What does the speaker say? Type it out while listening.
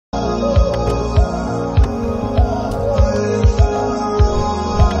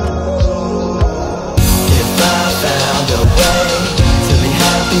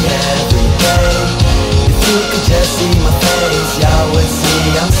me every day. If you could just see my face, y'all would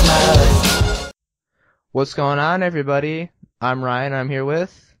see I'm smiling. What's going on, everybody? I'm Ryan. I'm here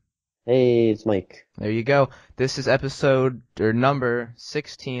with... Hey, it's Mike. There you go. This is episode, or number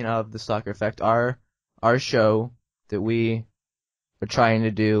 16 of The Stalker Effect, our show that we are trying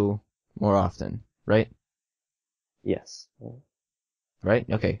to do more often, right? Yes. Right?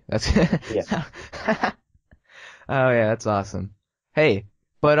 Okay, that's... Yeah. Oh, yeah, that's awesome. Hey,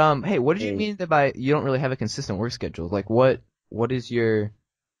 but, hey, what did you Hey. mean by you don't really have a consistent work schedule? Like, what is your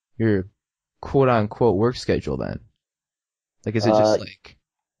quote-unquote work schedule then? Like, is it just like...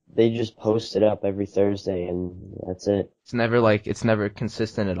 They just post it up every Thursday, and that's it. It's never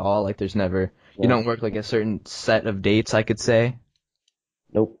consistent at all. Like there's never, you No. don't work like a certain set of dates, I could say.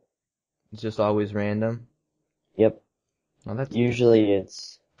 Nope. It's just always random. Yep. Well, that's Usually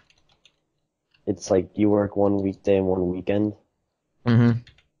it's like you work one weekday and one weekend, Mm-hmm.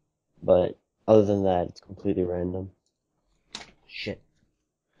 but other than that, it's completely random. Shit.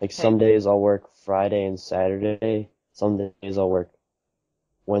 Like some days I'll work Friday and Saturday. Some days I'll work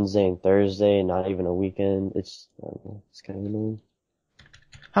Wednesday and Thursday, not even a weekend. I don't know, it's kind of annoying.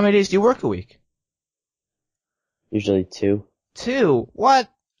 How many days do you work a week? Usually 2. 2. What?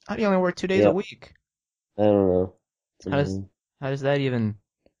 How do you only work 2 days a Yep. week? I don't know. It's How does annoying. how does that even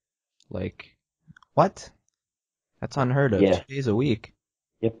like what? That's unheard of. Yeah. 2 days a week.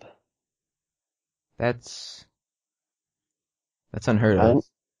 Yep. That's unheard of.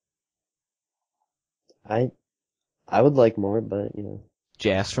 I would like more, but you know. Did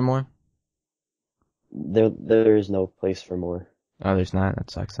you ask for more? There is no place for more Oh, there's not.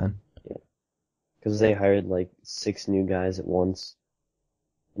 That sucks then. because they hired like 6 new guys at once,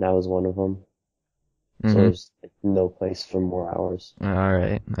 and I was one of them. So Mm-hmm. there's like, no place for more hours. All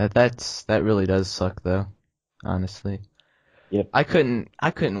right. That really does suck though, honestly. Yep. I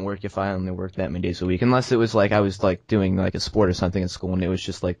couldn't work if I only worked that many days a week, unless it was like I was like doing like a sport or something at school and it was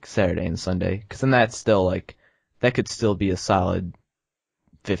just like Saturday and Sunday, because then that's still like, that could still be a solid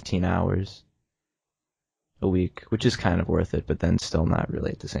 15 hours a week, which is kind of worth it, but then still not really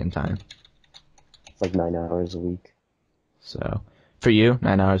at the same time. It's like 9 hours a week. So, for you,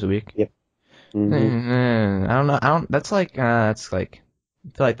 9 hours a week? Yep. Mm-hmm. I don't know, that's like, I feel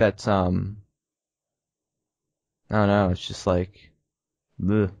like that's, I don't know, it's just like,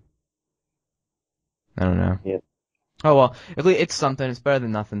 bleh. I don't know. Yep. Oh well, at least it's something. It's better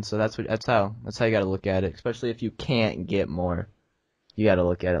than nothing. So that's how you got to look at it. Especially if you can't get more, you got to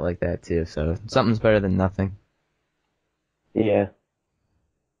look at it like that too. So something's better than nothing. Yeah.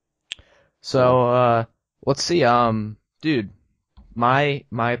 So let's see. Dude, they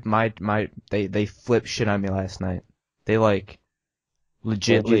flipped shit on me last night. They like What'd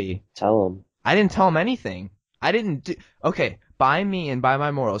you legitly. tell them? I didn't tell them anything. I didn't do. Okay, by me and by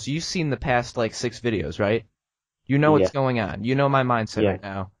my morals. You've seen the past like 6 videos, right? You know what's Yeah. going on. You know my mindset Yeah. right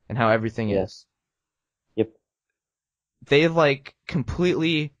now and how everything Yeah. is. Yep. They like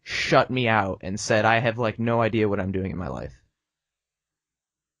completely shut me out and said I have like no idea what I'm doing in my life.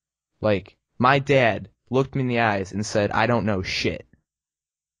 Like, my dad looked me in the eyes and said, I don't know shit.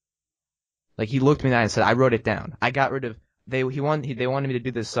 Like, he looked me in the eye and said, I wrote it down. I got rid of, they wanted me to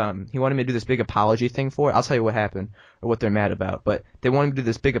do this, he wanted me to do this big apology thing for it. I'll tell you what happened, or what they're mad about, but they wanted me to do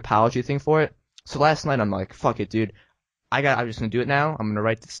this big apology thing for it. So last night I'm like, fuck it, dude. I'm just gonna do it now. I'm gonna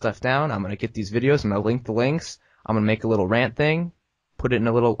write this stuff down. I'm gonna get these videos. I'm gonna link the links. I'm gonna make a little rant thing, put it in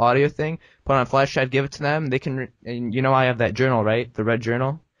a little audio thing, put it on a flash drive, give it to them. They can, and you know I have that journal, right? The red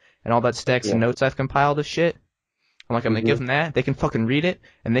journal, and all that stacks Yeah. of notes I've compiled of shit. I'm gonna give them that. They can fucking read it,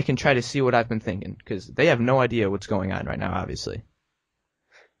 and they can try to see what I've been thinking, because they have no idea what's going on right now, obviously.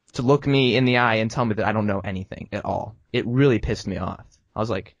 To look me in the eye and tell me that I don't know anything at all, it really pissed me off. I was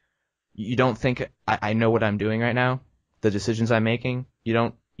like, you don't think I know what I'm doing right now? The decisions I'm making? You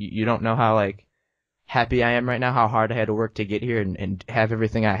don't know how like happy I am right now, how hard I had to work to get here and have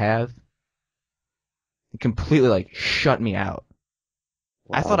everything I have? It completely like shut me out.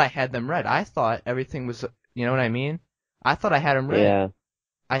 Wow. I thought I had them read. I thought everything was, you know what I mean? I thought I had them read. Yeah.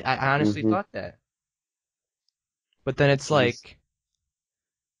 I honestly Mhm. thought that. But then it's Jeez. like,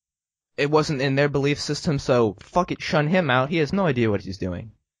 it wasn't in their belief system, so fuck it, shun him out. He has no idea what he's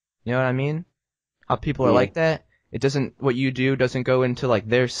doing. You know what I mean? How people are Yeah. like that. What you do doesn't go into like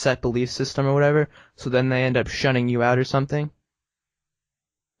their set belief system or whatever, so then they end up shunning you out or something.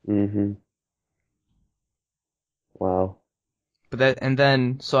 Mhm. Wow.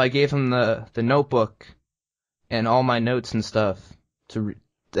 So I gave him the notebook and all my notes and stuff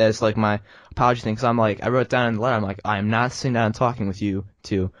as like my apology thing. Cause I'm like, I wrote down in the letter, I'm like, I am not sitting down and talking with you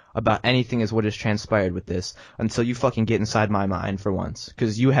two about anything as what has transpired with this until you fucking get inside my mind for once.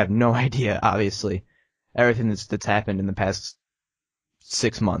 Cause you have no idea, obviously, everything that's happened in the past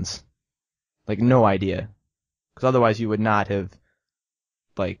 6 months. Like, no idea. Cause otherwise you would not have,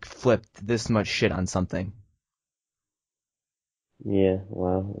 like, flipped this much shit on something. Yeah,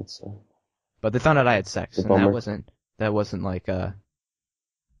 wow, it's But they found out I had sex, a and bummer. that wasn't like, I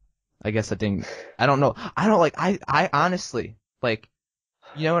guess I don't know. I honestly, like,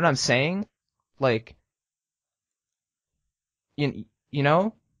 you know what I'm saying? Like, you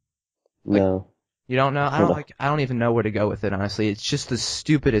know? Like, No. you don't know? I don't even know where to go with it, honestly. It's just the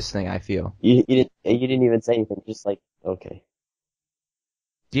stupidest thing I feel. You didn't even say anything, just like, okay.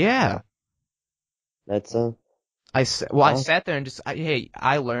 Yeah. That's I Wow. sat there and just,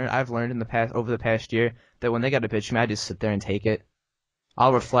 I've learned over the past year that when they got to bitch me, I just sit there and take it.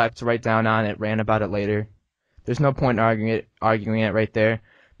 I'll reflect, write down on it, rant about it later. There's no point in arguing it right there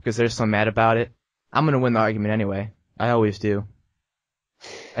because they're so mad about it. I'm gonna win the argument anyway. I always do.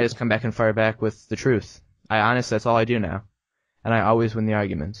 I just come back and fire back with the truth. Honestly, that's all I do now. And I always win the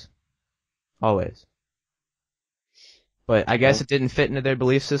arguments. Always. But I guess Well, it didn't fit into their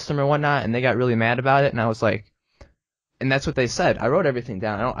belief system or whatnot, and they got really mad about it, and I was like, and that's what they said. I wrote everything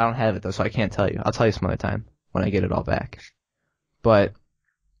down. I don't have it though, so I can't tell you. I'll tell you some other time when I get it all back. But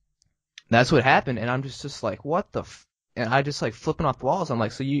that's what happened, and I'm just like, what the and I just like flipping off the walls. I'm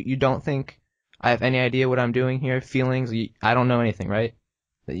like, so you don't think I have any idea what I'm doing here? Feelings? I don't know anything, right?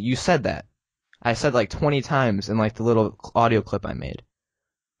 You said that. I said like 20 times in like the little audio clip I made.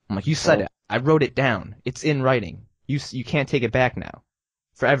 I'm like, you said well, it. I wrote it down. It's in writing. You can't take it back now.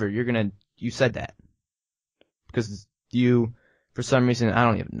 Forever. You said that. Because you, for some reason, I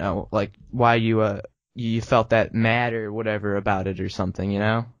don't even know, like, why you felt that mad or whatever about it or something, you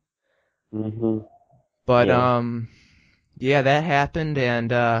know? mhm. But, Yeah. yeah, that happened,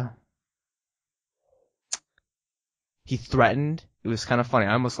 and, he threatened. It was kind of funny.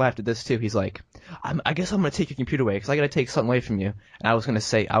 I almost laughed at this too. He's like, I guess I'm gonna take your computer away because I gotta take something away from you. And I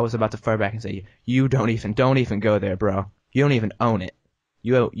was about to fire back and say, you don't even go there, bro. You don't even own it.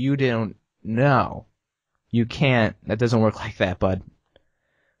 You don't know. You can't. That doesn't work like that, bud.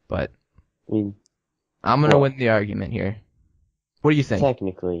 But I mean, I'm gonna well, win the argument here. What do you think?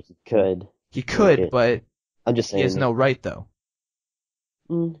 technically he could He make could, it. but I'm just he has saying, no right though.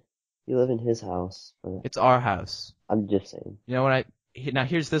 you live in his house, but It's our house. I'm just saying. You know what now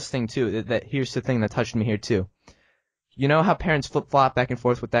here's this thing too. Here's the thing that touched me here too. You know how parents flip flop back and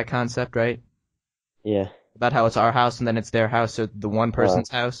forth with that concept, right? Yeah. About how it's our house and then it's their house or the one Uh, person's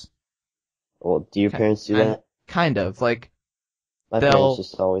house. well, do your parents do Kind that? kind of like My parents they'll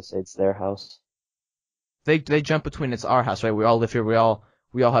just always say it's their house. they jump between it's our house, right? We all live here. We all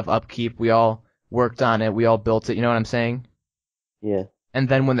have upkeep. We all worked on it. We all built it. You know what I'm saying? Yeah. And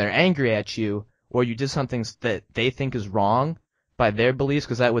then when they're angry at you or you did something that they think is wrong by their beliefs,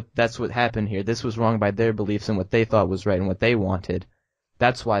 because that's what happened here. This was wrong by their beliefs and what they thought was right and what they wanted.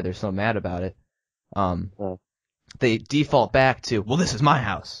 That's why they're so mad about it. Uh, They default back to, well, this is my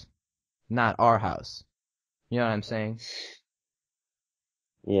house, not our house. You know what I'm saying?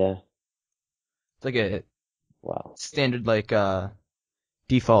 yeah. It's like a Wow. standard, like,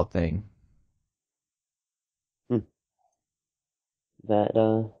 default thing. That,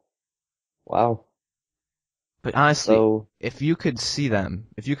 wow. But honestly, So, if you could see them,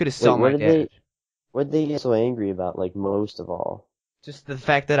 if you could have wait, saw my dad, what did they get so angry about, like, most of all? just the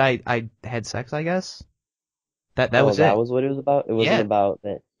fact that I had sex, I guess. That Oh, was that it. was what it was about? It wasn't Yeah. about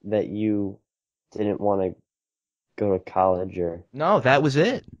that you didn't want to go to college or, No, that was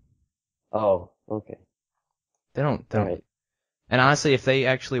it. oh, okay. They don't. Alright. And honestly, if they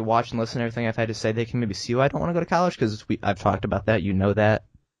actually watch and listen to everything I've had to say, they can maybe see why I don't want to go to college because I've talked about that. You know that.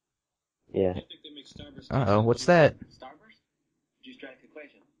 Yeah. Uh-oh, what's that?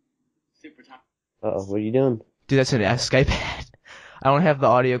 Uh-oh, what are you doing? Dude, that's an Skype ad. I don't have the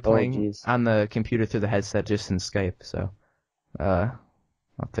audio Oh, playing jeez. on the computer through the headset, just in Skype. So,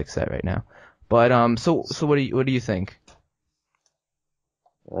 I'll fix that right now. But so what do you think?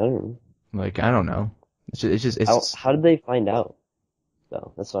 I don't know. Like, I don't know. How did they find out,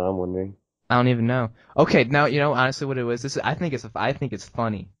 though? That's what I'm wondering. I don't even know. Okay, now you know honestly what it was. I think it's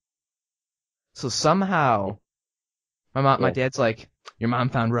funny. So somehow my Yeah. dad's like, your mom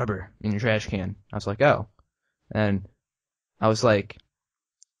found rubber in your trash can. I was like, oh, and I was like,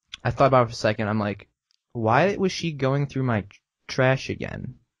 I thought about it for a second. I'm like, why was she going through my trash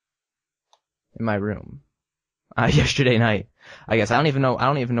again in my room yesterday night? I guess I don't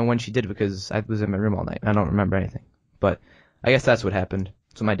even know when she did it because I was in my room all night. I don't remember anything. But I guess that's what happened.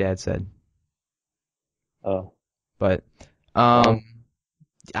 That's what my dad said. Oh, But well,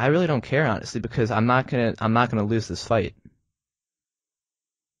 I really don't care honestly because I'm not gonna lose this fight.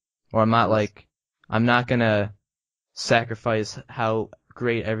 Or I'm not gonna sacrifice how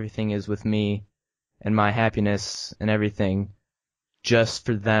great everything is with me and my happiness and everything just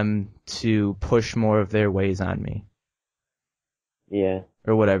for them to push more of their ways on me yeah.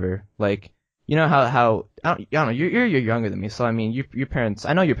 or whatever. Like, you know how I don't know, you're younger than me, so I mean, your parents,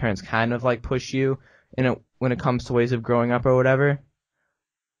 I know your parents kind of like push you when it comes to ways of growing up or whatever,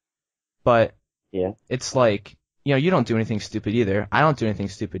 but Yeah. it's like, you don't do anything stupid either. I don't do anything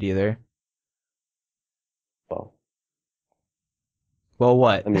stupid either. Well, Well,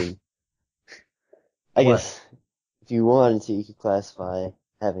 what? I mean, I What? guess if you wanted to, you could classify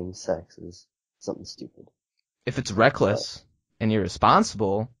having sex as something stupid. If it's reckless and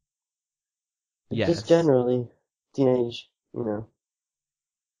irresponsible, But yes. just generally, teenage,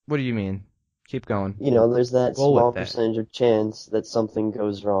 What do you mean? Keep going. there's that Roll with small that. percentage of chance that something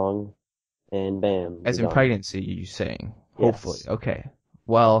goes wrong, and bam, As you're in done. pregnancy, you saying? Hopefully. Yes. Okay.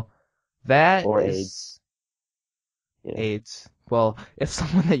 Well, that Or is AIDS. You know. AIDS. Well, if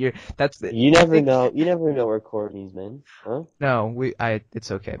someone that that's the, You I never think, know. You never know where Courtney's been, huh? no,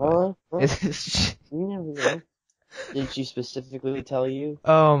 it's okay, but Huh? You never know. Did she specifically tell you?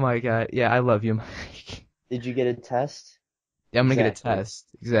 oh my God. Yeah, I love you, Mike. Did you get a test? Yeah, I'm gonna get a Exactly. test.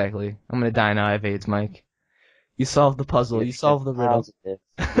 Exactly. I'm gonna die now. I have AIDS, Mike. You solved the puzzle. If You you're solved the riddle. positive,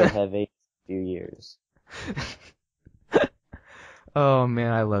 you'll have AIDS in a few years. Oh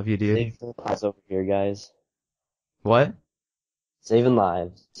man, I love you, dude. Saving lives over here, guys. What? Saving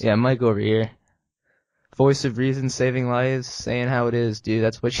lives. Yeah, Mike over here. Voice of reason, saving lives, saying how it is, dude.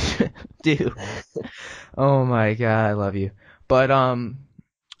 That's what you do. Oh my God, I love you. But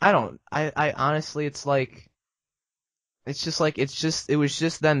I don't. I honestly, it was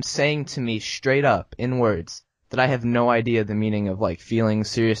just them saying to me straight up in words that I have no idea the meaning of, like, feelings,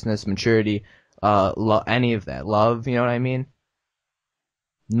 seriousness, maturity, any of that, love. You know what I mean?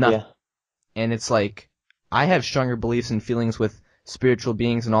 Nothing. Yeah. And it's like I have stronger beliefs and feelings with spiritual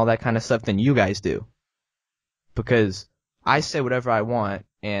beings and all that kind of stuff than you guys do. Because I say whatever I want,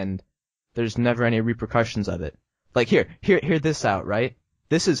 and there's never any repercussions of it. Like, hear this out, right?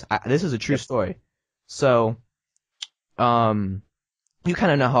 This is a true story. So, you kind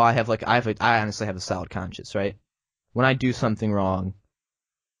of know how I honestly have a solid conscience, right? When I do something wrong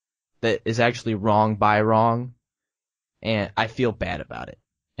that is actually wrong by wrong, and I feel bad about it,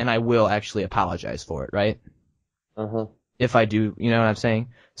 and I will actually apologize for it, right? Uh-huh. If I do, you know what I'm saying?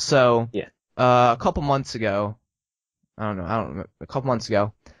 So, Yeah. a couple months ago, I don't know, a couple months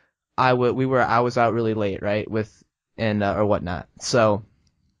ago, I was out really late, right, or whatnot. So,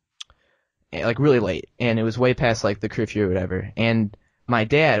 like, really late, and it was way past, like, the curfew or whatever. And my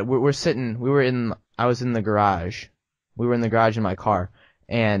dad, I was in the garage. We were in the garage in my car,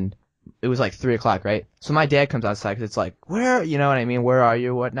 and it was like 3 o'clock, right? So my dad comes outside because it's like, you know what I mean? Where are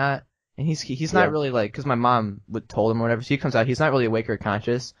you, whatnot? And he's not Yeah. really, like, because my mom told him or whatever. So he comes out, he's not really awake or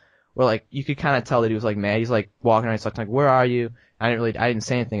conscious. Or, like, you could kind of tell that he was, like, mad. He's like walking around, he's like, where are you? I didn't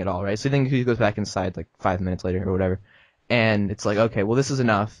say anything at all, right? So then he goes back inside like 5 minutes later or whatever, and it's like, okay, well, this is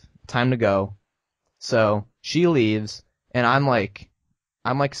enough. Time to go. So she leaves, and I'm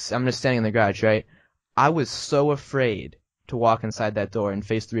just standing in the garage, right? I was so afraid to walk inside that door and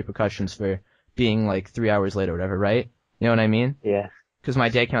face the repercussions for being like 3 hours late or whatever, right? You know what I mean? Yeah. Because my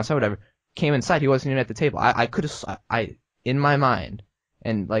dad came outside, whatever, came inside, he wasn't even at the table. I could have, in my mind,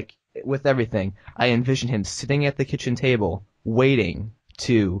 and like with everything, I envisioned him sitting at the kitchen table, waiting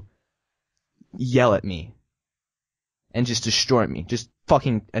to yell at me and just destroy me, just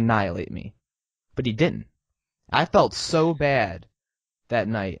fucking annihilate me. But he didn't. I felt so bad that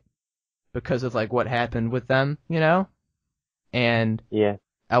night because of like what happened with them, you know? And Yeah.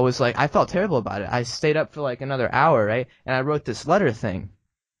 I was like, I felt terrible about it. I stayed up for like another hour, right? And I wrote this letter thing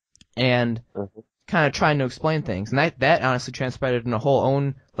and Uh-huh. kind of trying to explain things. And that honestly transpired in a whole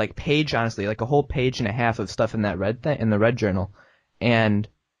own like page, honestly, like a whole page and a half of stuff in that in the red journal.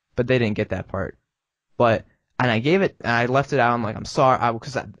 But they didn't get that part. And I left it out. I'm like, I'm sorry,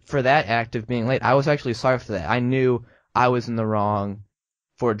 because for that act of being late, I was actually sorry for that. I knew I was in the wrong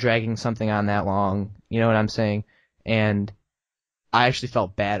for dragging something on that long. You know what I'm saying? And I actually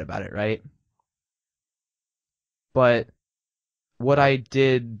felt bad about it, right? But what I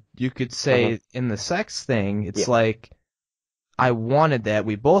did, you could say, in the sex thing, it's like, I wanted that,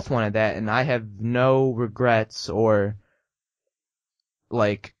 we both wanted that, and I have no regrets or,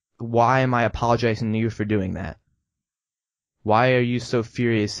 like, why am I apologizing to you for doing that? Why are you so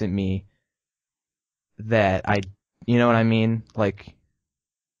furious at me that you know what I mean? Like,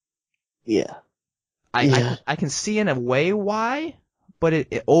 Yeah. I Yeah. I can see in a way why, but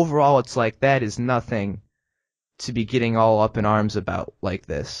overall it's like that is nothing to be getting all up in arms about like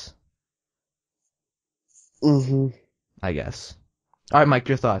this, hmm I guess. All right, Mike,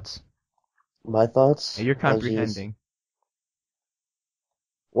 your thoughts. My thoughts? You're Oh, jeez. comprehending.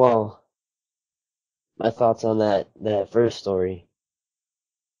 Well, my thoughts on that first story.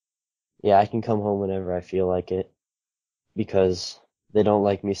 Yeah, I can come home whenever I feel like it because they don't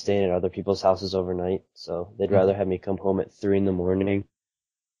like me staying at other people's houses overnight, so they'd rather have me come home at 3 in the morning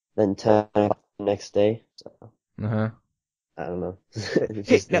than 10 o'clock the next day. So, Uh-huh. I don't know. It's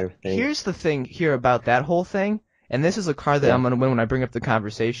Hey, just now their thing. here's the thing here about that whole thing, and this is a card that Yeah. I'm gonna win when I bring up the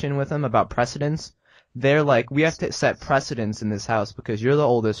conversation with them about precedence. They're like, we have to set precedence in this house because you're the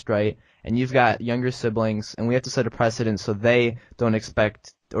oldest, right? And you've got younger siblings, and we have to set a precedent so they don't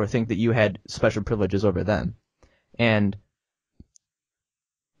expect or think that you had special privileges over them. And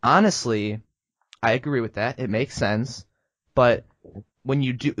honestly, I agree with that. It makes sense, but when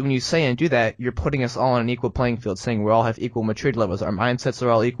you say and do that, you're putting us all on an equal playing field, saying we all have equal maturity levels. Our mindsets are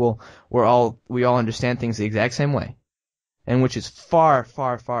all equal. We all understand things the exact same way, and which is far,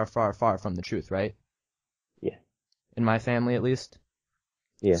 far, far, far, far from the truth, right? Yeah. In my family, at least.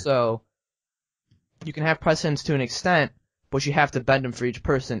 Yeah. So you can have precedents to an extent, but you have to bend them for each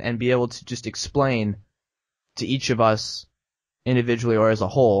person and be able to just explain to each of us individually or as a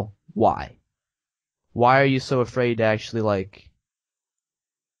whole why. Why are you so afraid to actually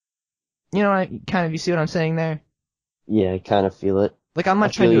you see what I'm saying there? Yeah, I kind of feel it. Like I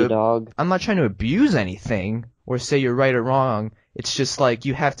feel you, dog. I'm not trying to abuse anything or say you're right or wrong. It's just like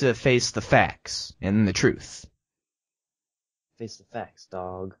you have to face the facts and the truth. Face the facts,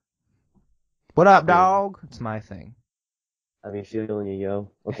 dog. What up, Yeah. dog? It's my thing. I mean, feeling you,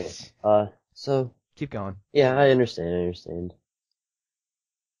 yo. Okay. So, Keep going. yeah, I understand.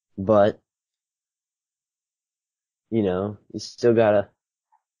 But, you still gotta,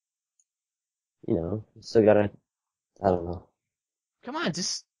 I don't know. Come on,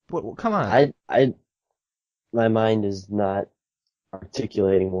 come on. My mind is not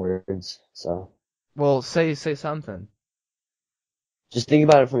articulating words, so Well, say something. just think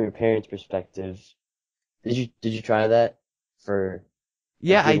about it from your parents' perspective. Did you try that for a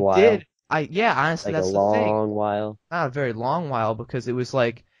Yeah, good I while? did. Yeah, honestly, Like a that's the thing. long while? Not a very long while because it was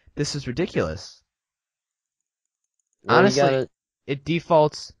like, this is ridiculous. Well, you Honestly, gotta, it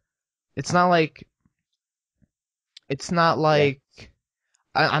defaults. It's not like, it's not yeah. like,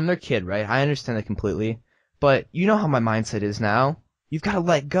 I'm their kid, right? I understand that completely. But you know how my mindset is now. You've got to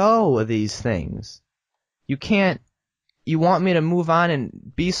let go of these things. You can't, you want me to move on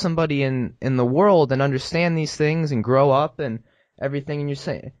and be somebody in the world and understand these things and grow up and everything and you're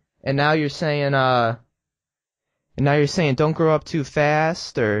saying, and now you're saying don't grow up too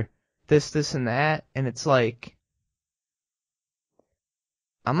fast or this and that. And it's like,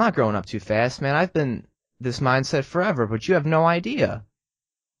 I'm not growing up too fast, man. I've been this mindset forever, but you have no idea.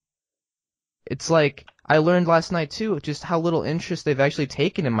 It's like I learned last night too, just how little interest they've actually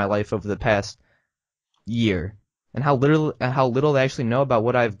taken in my life over the past year, and how little they actually know about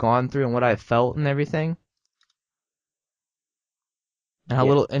what I've gone through and what I've felt and everything, and how Yeah.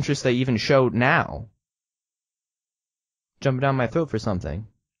 little interest they even show now, jumping down my throat for something.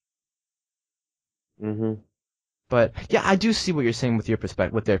 hmm But yeah, I do see what you're saying with their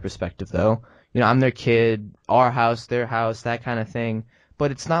perspective, though. I'm their kid, our house, their house, that kind of thing.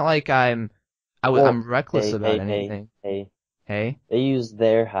 But it's not like Well, I'm reckless about hey. anything. Hey. They use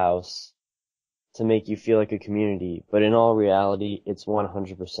their house to make you feel like a community, but in all reality, it's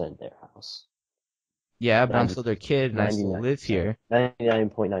 100% their house. Yeah, but I'm 90, still their kid and I still live 99%, here.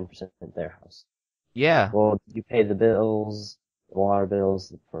 99.9% their house. Yeah, Well, you pay the bills, the water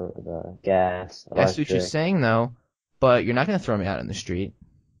bills, for the gas, I see what you're electric. saying though, but you're not gonna throw me out in the street.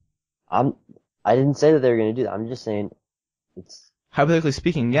 I'm, I didn't say that they were gonna do that. I'm just saying it's Hypothetically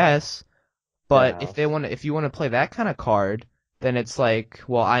speaking, yes, their but house. if you want to play that kind of card, then it's like,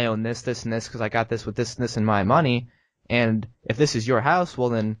 well, I own this, and this because I got this with this and this in my money, and if this is your house, well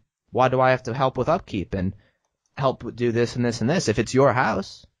then, why do I have to help with upkeep and do this and this and this if it's your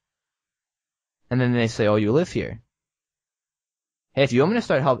house? And then they say, oh, you live here. Hey, if you want me to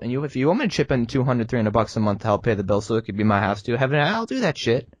start helping you, if you want me to chip in 200, $300 a month to help pay the bill so it could be my house too, heaven, I'll do that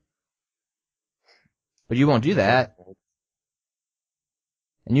shit. But you won't do that,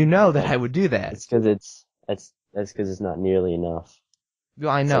 and you know that Well, I would do that. it's because that's because it's not nearly enough. Well,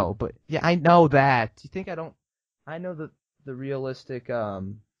 I It's like, know, but yeah, I know that. Do you think I don't? I know the realistic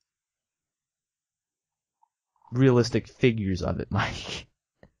figures of it, Mike,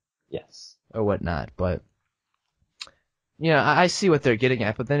 yes. or whatnot. But Yeah, I see what they're getting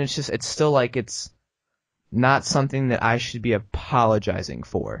at, but then it's still like it's not something that I should be apologizing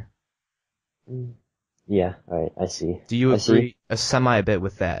for. Mm. Yeah, alright, I see. Do you I see. agree a semi bit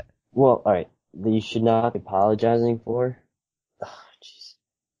with that? Well, alright, that you should not be apologizing for? Ugh, jeez.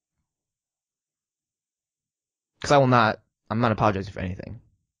 Because I'm not apologizing for anything.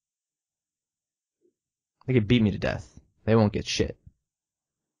 They could beat me to death. They won't get shit.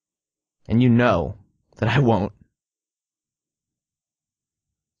 And you know that I won't.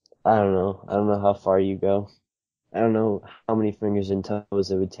 I don't know. I don't know how far you go. I don't know how many fingers and toes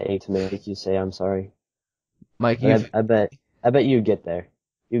it would take to make you say I'm sorry. Mike, But I bet you'd get there.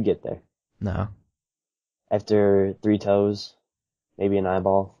 You'd get there. no. After 3 toes, maybe an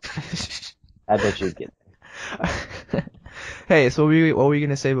eyeball, I bet you'd get there. Hey, so what were you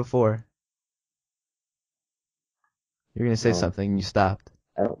gonna say before? You were gonna say Oh. something and you stopped.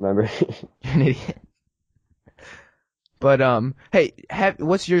 I don't remember. You're an idiot. But hey,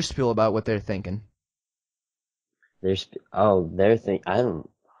 what's your spiel about what they're thinking? Their thing. I don't.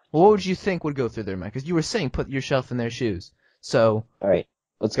 Well, what would you think would go through their mind? Because you were saying put yourself in their shoes. So Alright,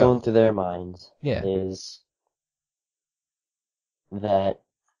 what's Go. going through their minds yeah, is that,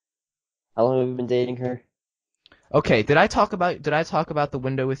 how long have you been dating her? okay. Did I talk about the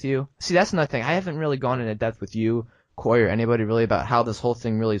window with you? See, that's another thing. I haven't really gone into depth with you, Coy, or anybody really about how this whole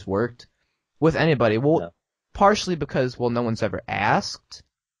thing really's worked with anybody. Well, No. partially because no one's ever asked,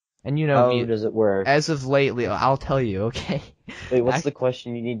 and you know How me. does it work? As of lately, I'll tell you, okay? Wait, what's the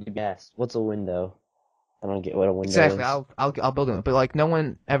question you need to be asked? What's a window? I don't get what a window Exactly. is. I'll build them. But like, no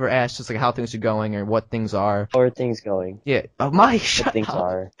one ever asked just like how things are going or what things are. How are things going? Yeah. Oh, Mike, What shut things up.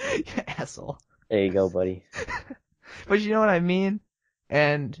 are. You asshole. There you go, buddy. But you know what I mean?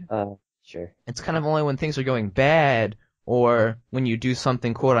 And Sure. it's kind of only when things are going bad or when you do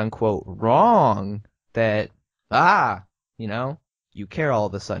something quote unquote wrong that, you know, you care all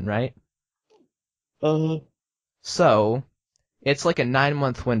of a sudden, right? So, it's like a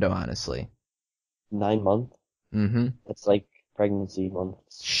 9-month window, honestly. 9 months? Mm-hmm. That's like pregnancy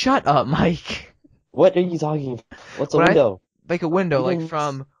months. Shut up, Mike. What are you talking about? What's a When I- window? Like a window, You like didn't-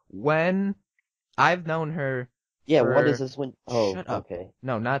 from when I've known her. Yeah, for- what is this window? Oh, Shut up. okay.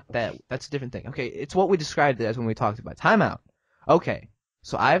 No, not that. That's a different thing. Okay, it's what we described it as when we talked about it. Time out. Okay,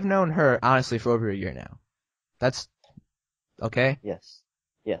 so I've known her, honestly, for over a year now. That's, okay? Yes.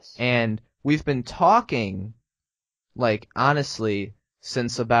 Yes. And we've been talking, like, honestly,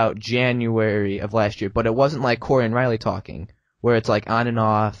 since about January of last year, but it wasn't like Corey and Riley talking, where it's like on and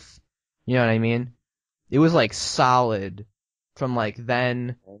off, you know what I mean? It was like solid from like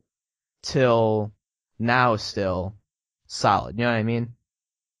then till now still solid, you know what I mean?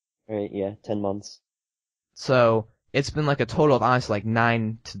 Right, yeah, 10 months. So, it's been like a total of honestly like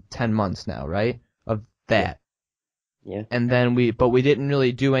 9 to 10 months now, right? Of that. Yeah. And then we didn't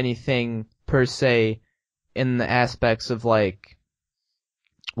really do anything per se in the aspects of like,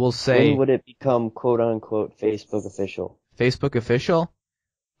 we'll say When would it become quote unquote Facebook official? Facebook official,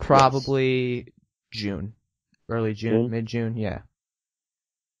 probably June, early June, June? mid-June, yeah.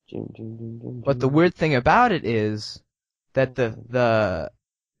 June. But the weird thing about it is that the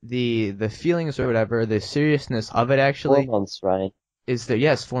feelings or whatever, the seriousness of it 4 actually months, Ryan. is there.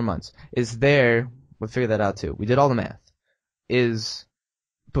 Yes, 4 months is there. We'll figure that out too. We did all the math. Is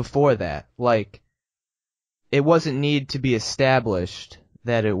before that, like, it wasn't need to be established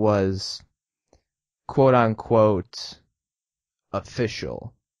that it was quote unquote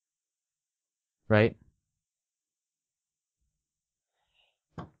official, right?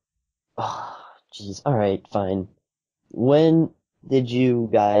 Oh, jeez. Alright, fine. When did you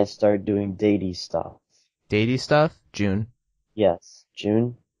guys start doing datey stuff? Datey stuff, June. Yes.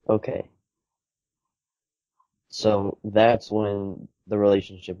 June? Okay. So that's when the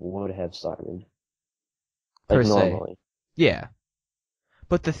relationship would have started. Per Like se. normally. Yeah.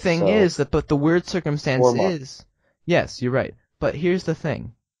 But the thing So, is but the weird circumstance 4 months. is, yes, you're right. But here's the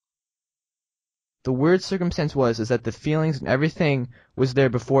thing. The weird circumstance is that the feelings and everything was there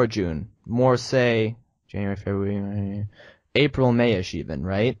before June. More say, January, February, April, Mayish even,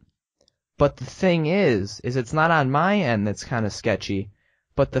 right? But the thing is it's not on my end that's kind of sketchy,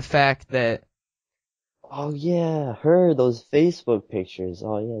 but the fact that, Oh yeah, those Facebook pictures.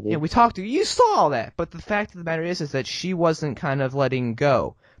 Oh yeah, dude. yeah, we talked to you saw all that, but the fact of the matter is that she wasn't kind of letting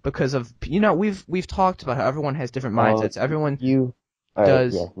go because of, you know, we've talked about how everyone has different mindsets. Everyone Alright,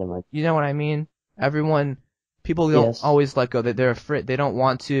 does, yeah, never mind. you know what I mean? People don't Yes. always let go. That they're afraid. They don't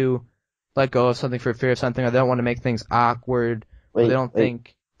want to let go of something for fear of something, or they don't want to make things awkward. Or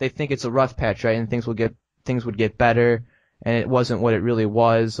they think it's a rough patch, right? And things would get better, and it wasn't what it really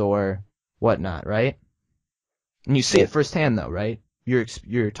was, or whatnot, right? And you see Yeah. it firsthand, though, right?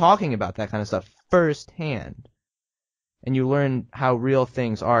 You're talking about that kind of stuff firsthand, and you learn how real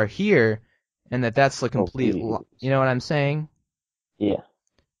things are here, and that's the complete. You know what I'm saying? Yeah.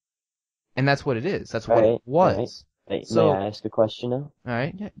 And that's what it is. That's All what it right. was. May So, I ask a question now? all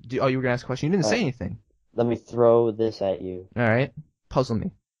right. Yeah. Oh, you were gonna ask a question. You didn't say anything. Let me throw this at you. All right. Puzzle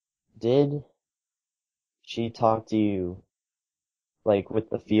me. Did she talk to you, like, with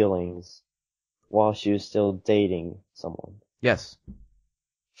the feelings while she was still dating someone? Yes.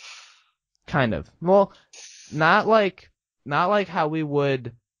 Kind of. Well, not like how we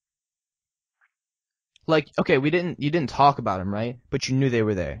would. Like, okay, you didn't talk about them, right? But you knew they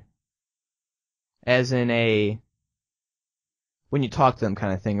were there. As in when you talk to them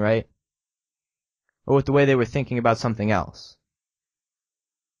kind of thing, right? Or with the way they were thinking about something else.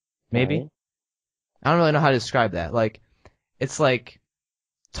 Maybe? Right? I don't really know how to describe that. Like, it's like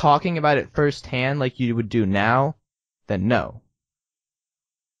talking about it firsthand like you would do now, then no.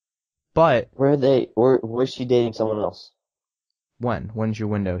 But Was she dating someone else? when's your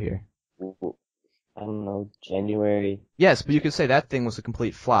window here? I don't know, January. Yes, but you could say that thing was a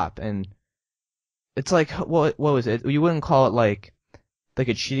complete flop, and it's like, what was it? You wouldn't call it like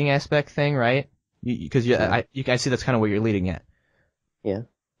a cheating aspect thing, right? Because I see that's kind of where you're leading at. Yeah.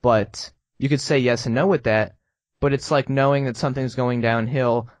 But you could say yes and no with that, but it's like knowing that something's going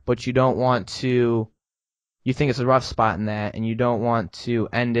downhill, but you don't want to, you think it's a rough spot in that, and you don't want to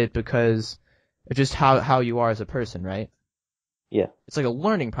end it because it's just how you are as a person, right? Yeah. It's like a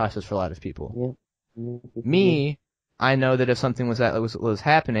learning process for a lot of people. Yeah. Me, I know that if something was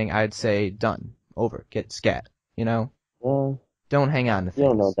happening, I'd say done, over, get scat, you know? Don't hang on to things. You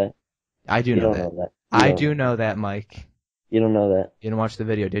don't know that. I do You know don't that. know that. I do know that, Mike. You don't know that. You didn't watch the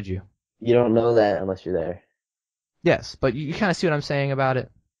video, did you? You don't know that unless you're there. Yes, but you kind of see what I'm saying about it.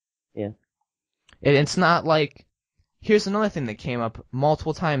 Yeah. It's not like, here's another thing that came up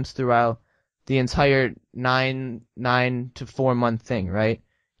multiple times throughout the entire 9 to 4 month thing, right?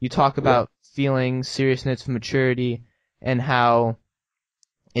 You talk about feelings, seriousness, maturity, and how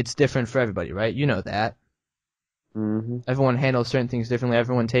it's different for everybody, right? You know that. Mm-hmm. Everyone handles certain things differently.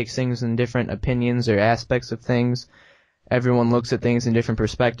 Everyone takes things in different opinions or aspects of things. Everyone looks at things in different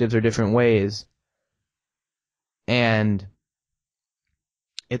perspectives or different ways. And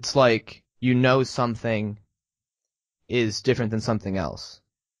it's like, you know, something is different than something else.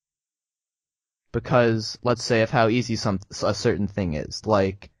 Because, let's say, of how easy a certain thing is.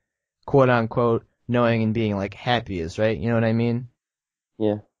 Like, quote unquote, knowing and being like happy is, right? You know what I mean?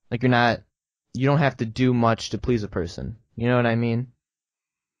 Yeah. Like, you don't have to do much to please a person. You know what I mean?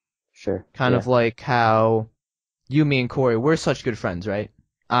 Sure. Kind of like how you, me, and Corey, we're such good friends, right?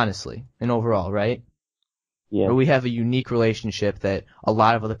 Honestly, and overall, right? Yeah. But we have a unique relationship that a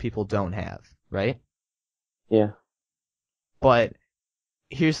lot of other people don't have, right? Yeah. But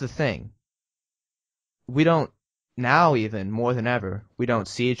here's the thing. We don't, now even more than ever, we don't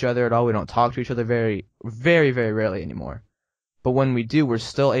see each other at all. We don't talk to each other very, very, very rarely anymore. But when we do, we're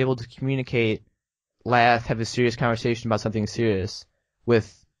still able to communicate, laugh, have a serious conversation about something serious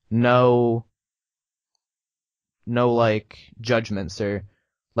with no like judgments or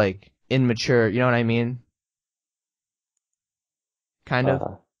like immature, you know what I mean? Kind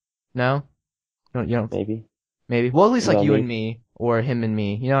of? No? You don't Maybe. maybe. Well, at least What like about you me? and me or him and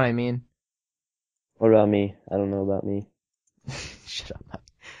me, you know what I mean? What about me? I don't know about me. Shut up.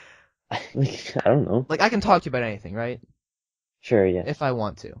 Like, I don't know. Like I can talk to you about anything, right? Sure, yeah. If I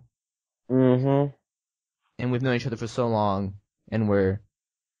want to. Mm-hmm. And we've known each other for so long and we're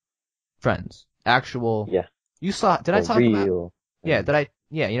friends. Actual. Yeah. You saw, did I talk about? Real. Yeah,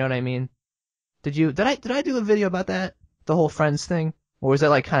 yeah, you know what I mean? Did I do a video about that? The whole friends thing? Or was that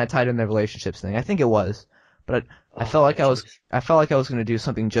like kind of tied in the relationships thing? I think it was. But I felt like I was going to do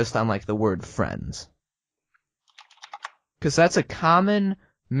something just on like the word friends. Cause that's a common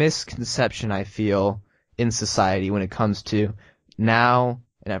misconception I feel in society when it comes to now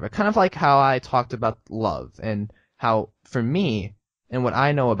and ever. Kind of like how I talked about love and how for me and what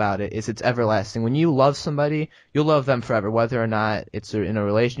I know about it is it's everlasting. When you love somebody, you'll love them forever, whether or not it's in a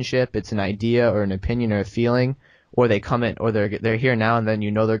relationship, it's an idea or an opinion or a feeling, or they come in, or they're here now and then you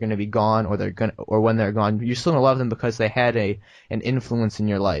know they're going to be gone, or when they're gone, you're still going to love them because they had an influence in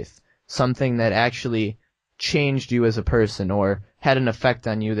your life, something that actually changed you as a person or had an effect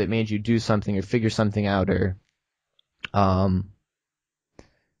on you that made you do something or figure something out or what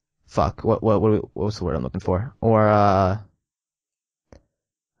was the word I'm looking for? Or I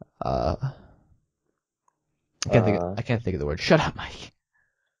can't think of the word. Shut up, Mike.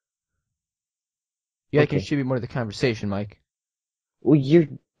 You gotta contribute more to the conversation, Mike. Well, you're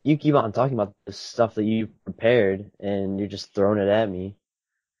you keep on talking about the stuff that you prepared and you're just throwing it at me.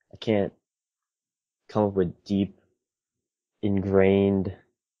 I can't come up with deep, ingrained,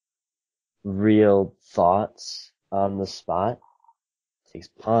 real thoughts on the spot. It takes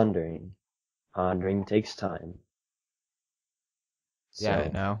pondering. Pondering takes time. Yeah, I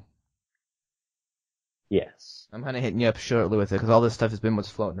So, know. yes. I'm kind of hitting you up shortly with it because all this stuff has been what's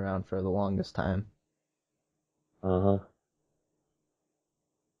floating around for the longest time. Uh-huh.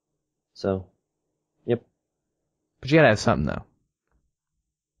 So, yep. But you gotta have something though.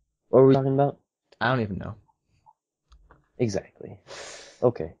 What were we talking about? I don't even know. Exactly.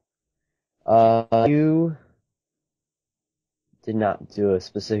 Okay. You did not do a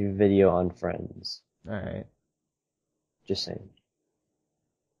specific video on Friends. All right. Just saying.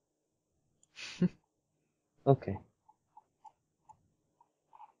 Okay.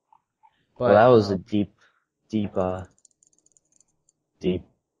 But Well, that was a deep, deep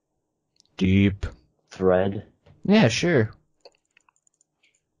deep. thread. Yeah, sure.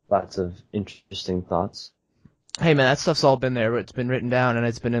 Lots of interesting thoughts. Hey man, that stuff's all been there. It's been written down and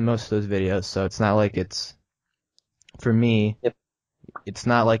it's been in most of those videos, so it's not like it's for me. Yep. It's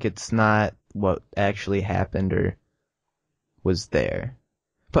not like it's not what actually happened or was there.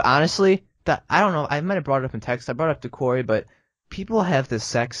 But honestly, that I don't know. I might have brought it up in text. I brought it up to Corey, but people have this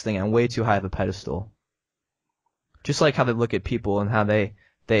sex thing on way too high of a pedestal. Just like how they look at people and how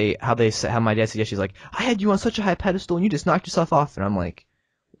how my dad suggests, she's like, I had you on such a high pedestal and you just knocked yourself off, and I'm like,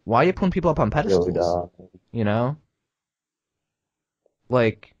 why are you putting people up on pedestals? Yoda. You know,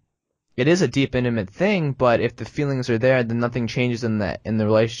 like it is a deep, intimate thing, but if the feelings are there, then nothing changes in the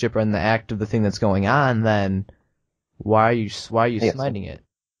relationship or in the act of the thing that's going on. Then why are you Yes. smiting it?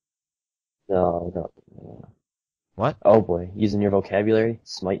 No. What? Oh boy, using your vocabulary,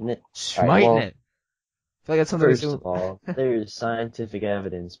 smiting it. Smiting well, it. I feel like that's something we First do. of all, there's scientific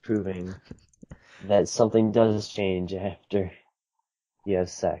evidence proving that something does change after you have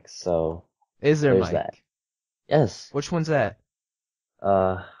sex. So Is there, there's Mike? that. Yes. Which one's that? Gee,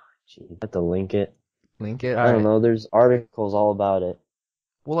 I have to link it. Link it. I All don't right. know. There's articles all about it.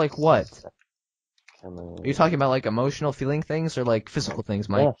 Well, like what? Come on. Are you talking about like emotional feeling things or like physical things,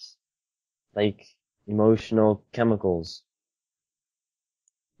 Mike? Yes. Like emotional chemicals.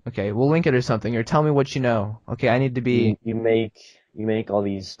 Okay, we'll link it or something, or tell me what you know. Okay, I need to be. You make all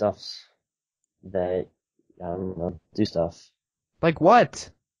these stuffs that I don't know do stuff. Like what?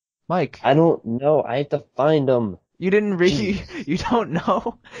 Mike, I don't know. I have to find them. you didn't read. Jeez. You don't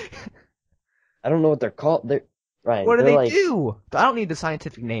know? I don't know what they're called. They're right. What do They're they like do? I don't need the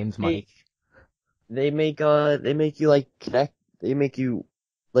scientific names, Mike. they make you like connect. They make you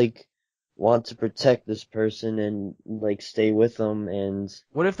like want to protect this person and like stay with them and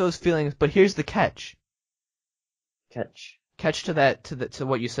What if those feelings? But here's the catch. catch. Catch to that to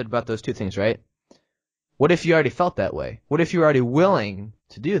what you said about those two things, right? What if you already felt that way? What if you're already willing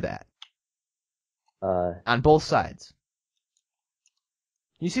to do that on both sides?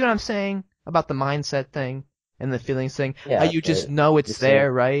 You see what I'm saying about the mindset thing and the feelings thing? Yeah, How you just but know it's just saying-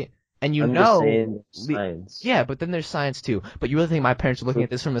 there, right? And you I'm know, just saying science. yeah, but then there's science too. But you really think my parents are looking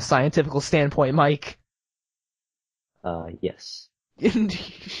at this from a scientific standpoint, Mike? Yes.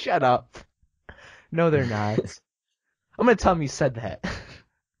 Shut up. No, they're not. I'm gonna tell them you said that.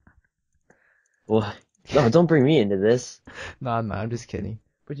 Well, no, don't bring me into this. No, I'm just kidding.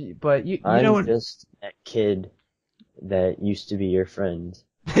 But you I'm know what? just that kid that used to be your friend.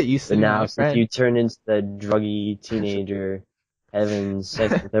 That used to But be now, my since friend. you turn into the druggy teenager, having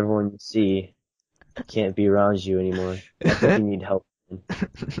sex with everyone you see, can't be around you anymore. I think you need help.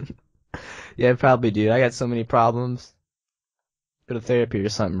 Yeah, probably, dude. I got so many problems. Go to therapy or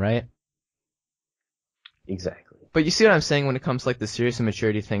something, right? Exactly. But you see what I'm saying when it comes to like the serious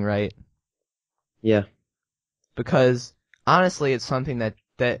immaturity thing, right? Yeah. Because honestly, it's something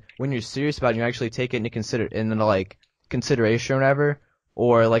that when you're serious about it, you actually take it into like consideration or whatever,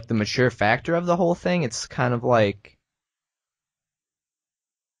 or like the mature factor of the whole thing. It's kind of like,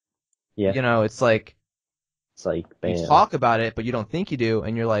 Yeah. you know, it's like It's like, you bam. talk about it, but you don't think you do,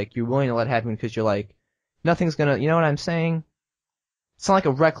 and you're willing to let it happen because you're like, nothing's gonna, you know what I'm saying? It's not like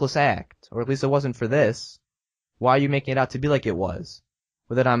a reckless act, or at least it wasn't for this. Why are you making it out to be like it was?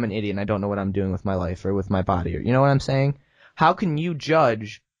 Or that I'm an idiot and I don't know what I'm doing with my life or with my body, or you know what I'm saying? How can you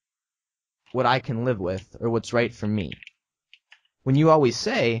judge what I can live with or what's right for me? When you always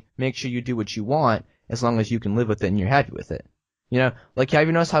say, make sure you do what you want as long as you can live with it and you're happy with it. You know, like have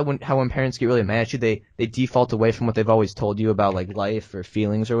you noticed how when parents get really mad at you, they default away from what they've always told you about like life or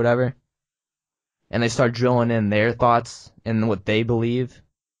feelings or whatever? And they start drilling in their thoughts and what they believe.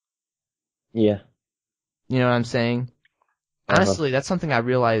 Yeah. You know what I'm saying? Honestly, that's something I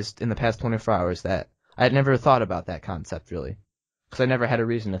realized in the past 24 hours that I had never thought about that concept really, because I never had a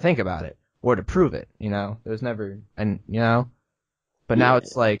reason to think about it or to prove it. There was never, but now Yeah.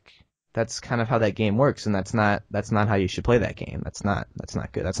 it's like that's kind of how that game works, and that's not how you should play that game. That's not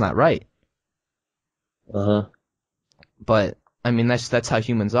good. That's not right. Uh-huh. But I mean, that's how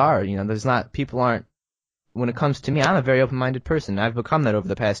humans are. People aren't. When it comes to me, I'm a very open-minded person. I've become that over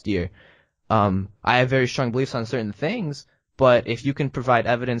the past year. I have very strong beliefs on certain things, but if you can provide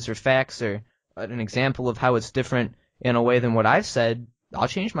evidence or facts or an example of how it's different in a way than what I've said, I'll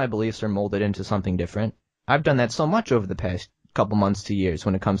change my beliefs or mold it into something different. I've done that so much over the past couple months to years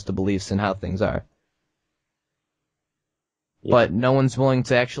when it comes to beliefs and how things are. Yeah. But no one's willing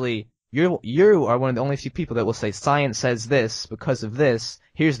to actually. You are one of the only few people that will say science says this because of this.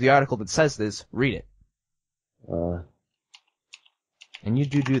 Here's the article that says this. Read it. And you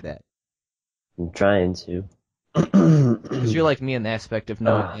do that. I'm trying to. Because you're like me in the aspect of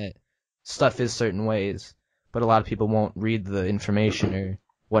knowing that stuff is certain ways, but a lot of people won't read the information or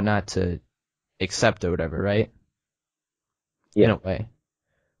whatnot to accept or whatever, right? Yeah. In a way.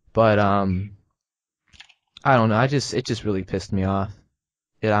 But, I don't know, it just really pissed me off.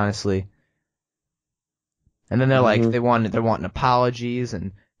 It honestly. And then they're like, they're wanting apologies,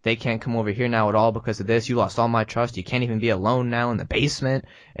 and they can't come over here now at all because of this. You lost all my trust. You can't even be alone now in the basement.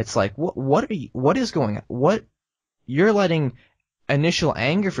 It's like, what is going on? You're letting initial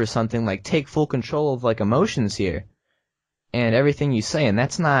anger for something like take full control of like emotions here and everything you say, and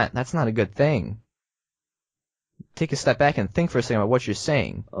that's not a good thing. Take a step back and think for a second about what you're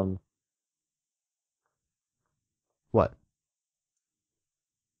saying. What?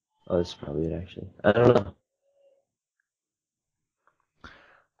 Oh, that's probably it, actually. I don't know.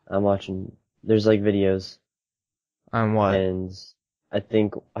 I'm watching, there's like videos, On what? and I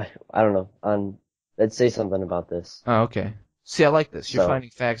think, I don't know, let's say something about this. Oh, okay. See, I like this. You're So- finding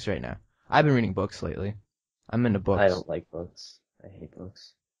facts right now. I've been reading books lately. I'm into books. I don't like books. I hate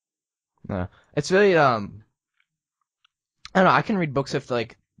books. No. It's really, I don't know, I can read books if,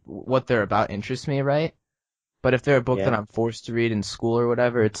 like, what they're about interests me, right? But if they're a book Yeah. that I'm forced to read in school or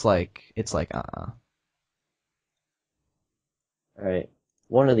whatever, it's like, Alright,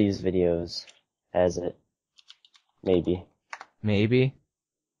 one of these videos has it. Maybe. maybe.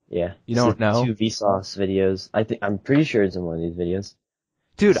 Yeah. You don't It's the know? Two Vsauce videos. I'm pretty sure it's in one of these videos.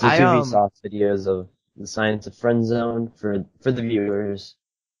 Dude, It's the two Vsauce videos of the science of friend zone for the viewers,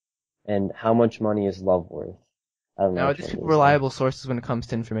 and how much money is love worth. I don't know. now are which these one people it is. reliable sources when it comes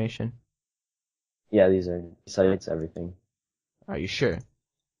to information? Yeah, these are sites, everything. Are you sure?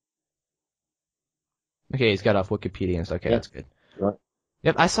 Okay, he's got off Wikipedia and stuff. Okay, Yeah. that's good. What?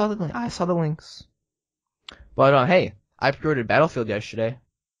 Yep, I saw the links. But, hey, I pre-ordered Battlefield yesterday.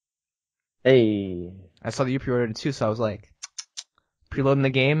 Hey, I saw that you pre-ordered it too, so I was like, preloading the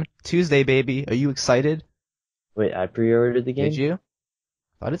game. Tuesday, baby. Are you excited? wait, I pre-ordered the game? Did you?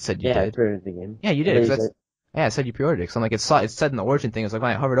 Thought it said you Yeah, I did. pre-ordered the game. Yeah, you did. I thought 'Cause you that's, said- yeah, I said you pre-ordered it. 'Cause I'm like, it said in the origin thing. It's like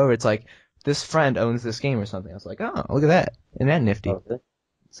when I hovered over, it's like, this friend owns this game or something. I was like, oh, look at that. Isn't that nifty? Oh, it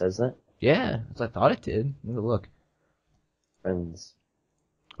says that? Yeah, as I thought it did. Look. Friends.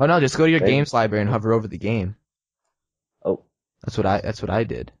 Oh no, just go to your Right. games library and hover over the game. Oh, That's what I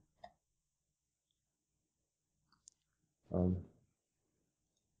did.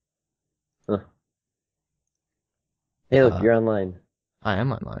 Huh. Hey, look, Uh, you're online. I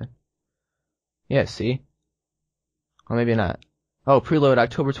am online. Yeah, see? Or maybe not. Oh, preload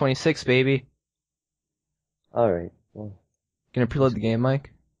October 26th, baby. Alright, well, Gonna preload the game,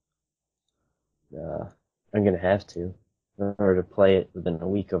 Mike? I'm gonna have to, in order to play it within a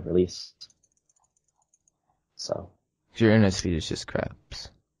week of release. So. 'Cause your internet speed is just craps.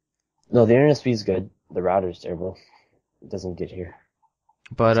 No, the internet speed's good. The router's terrible. It doesn't get here.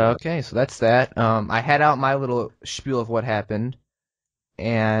 But, okay, so that's that. I had out my little spiel of what happened.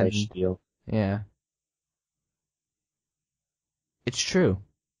 And, Nice spiel. yeah. It's true.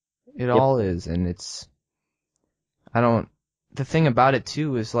 It all is, and it's, the thing about it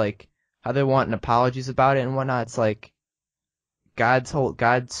too is like, how they're wanting apologies about it and whatnot. It's like, God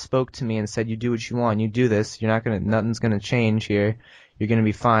spoke to me and said, you do what you want, you do this, nothing's gonna change here, you're gonna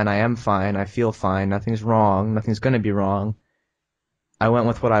be fine, I am fine, I feel fine, nothing's wrong, nothing's gonna be wrong. I went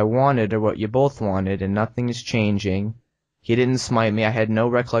with what I wanted, or what you both wanted, and nothing is changing. He didn't smite me, I had no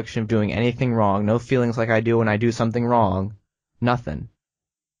recollection of doing anything wrong, no feelings like I do when I do something wrong. Nothing.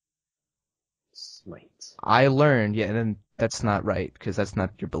 Smite. I learned, yeah, and then that's not right, because that's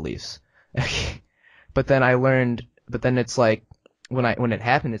not your beliefs. But then it's like, when it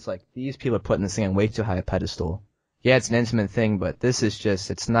happened, it's like, these people are putting this thing on way too high a pedestal. Yeah, it's an intimate thing, but this is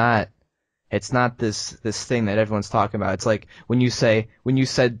just, it's not It's not this thing that everyone's talking about. It's like when you said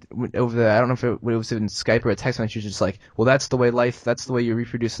over the, I don't know if it was in Skype or a text message, it's just like, well, that's the way you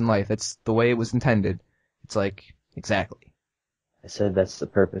reproduce in life. That's the way it was intended. It's like, exactly. I said that's the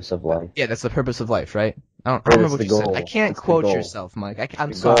purpose of life. Yeah, that's the purpose of life, right? I don't That's remember what the you said. goal. I can't That's the quote goal. yourself, Mike. I'm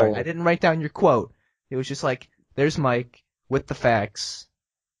The sorry. goal. I didn't write down your quote. It was just like, there's Mike with the facts,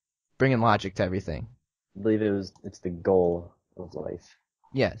 bringing logic to everything. I believe it's the goal of life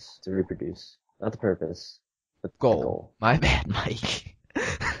Yes. to reproduce, not the purpose, but the Goal. goal. My bad, Mike.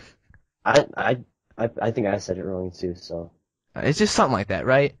 I think I said it wrong too. So It's just something like that,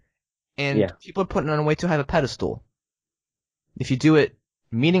 right? And Yeah. people are putting it on way too high of a pedestal. If you do it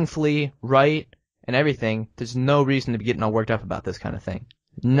meaningfully, right, and everything, there's no reason to be getting all worked up about this kind of thing.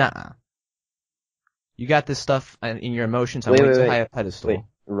 Nah. You got this stuff in your emotions on way too high a pedestal. Wait,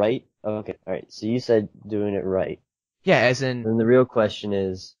 right? Oh, okay, all right. So you said doing it right. Yeah, as in, Then the real question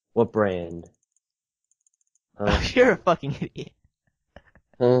is, what brand? you're a fucking idiot.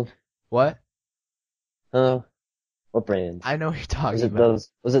 Huh? What? Huh? What brand? I know what you're talking Was it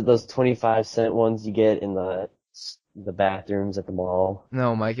about. those 25-cent ones you get in the bathrooms at the mall?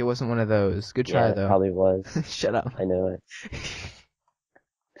 No, Mike, it wasn't one of those. Good try, Yeah, it though. probably was. Shut up. I know it.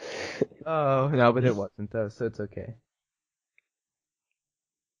 Oh, no, but it wasn't, though, so it's okay.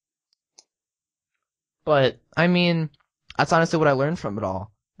 But, I mean, that's honestly what I learned from it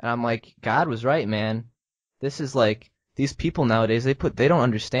all. And I'm like, God was right, man. This is like, these people nowadays, they don't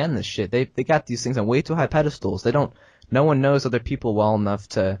understand this shit. They got these things on way too high pedestals. No one knows other people well enough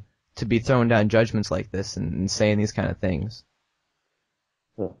to be throwing down judgments like this and saying these kind of things.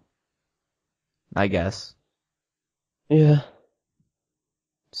 Huh. I guess. Yeah.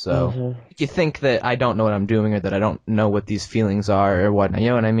 So, Mhm. you think that I don't know what I'm doing or that I don't know what these feelings are or whatnot, you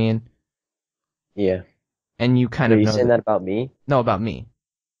know what I mean? Yeah. And you kind Are of you know saying that about me? No, about me.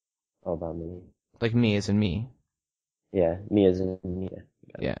 Oh, about me. Like me as in me. Yeah, me as in me.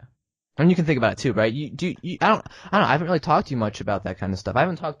 Yeah. And you can think about it too, right? I don't know, I haven't really talked to you much about that kind of stuff. I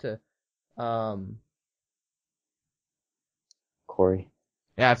haven't talked to, Corey.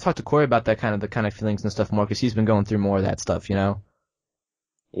 yeah, I've talked to Corey about the kind of feelings and stuff more because he's been going through more of that stuff, you know?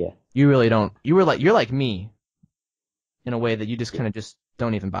 Yeah. You really don't, you're like me in a way that you just kind of just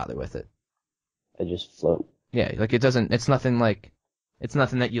don't even bother with it. I just float. Yeah, like it's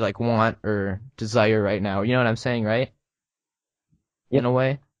nothing that you like want or desire right now. You know what I'm saying, right? Yep. In a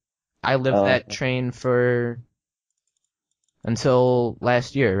way. I lived that train until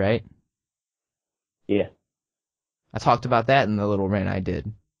last year, right? Yeah. I talked about that in the little rant I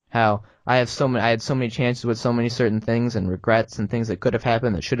did. How I had so many chances with so many certain things and regrets and things that could have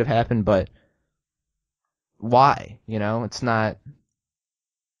happened, that should have happened, but why? You know, it's not,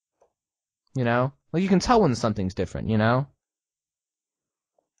 you know? Like you can tell when something's different, you know?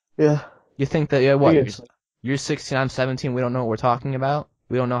 Yeah. You think that, yeah, what? Yes. You're 16, I'm 17, we don't know what we're talking about?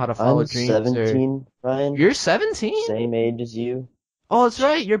 We don't know how to follow I'm dreams 17, Ryan. You're 17? Same age as you. Oh, that's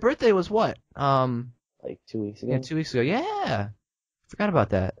right. Your birthday was what? Like 2 weeks ago. Yeah, 2 weeks ago. Yeah. Forgot about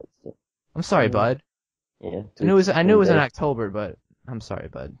that. That's it. I'm sorry, Yeah. bud. Yeah. I knew it was in October, but I'm sorry,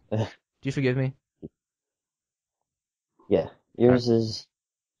 bud. Do you forgive me? Yeah. Yours is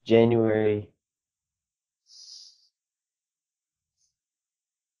January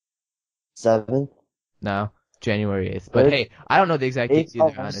 7th. No, January 8th. But Good. hey, I don't know the exact dates 8th.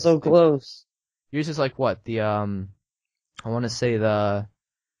 either, Oh, honestly. so close. Yours is like what? I want to say the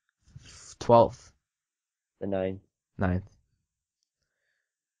 12th, The 9th. 9th.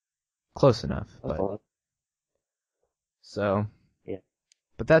 Close enough, but Oh, so. Yeah.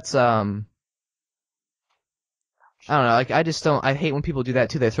 But that's I don't know, like I hate when people do that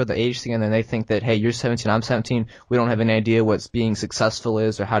too. They throw the age thing in and they think that, hey, you're 17, I'm 17, we don't have any idea what being successful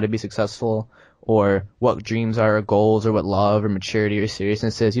is or how to be successful or what dreams are or goals or what love or maturity or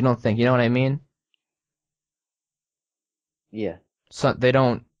seriousness is. You don't think, you know what I mean? yeah. So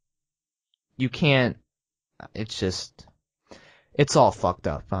you can't, it's all fucked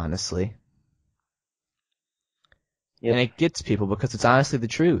up, honestly. Yep. And it gets people because it's honestly the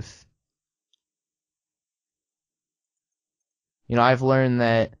truth. You know, I've learned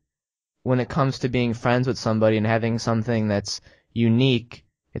that when it comes to being friends with somebody and having something that's unique,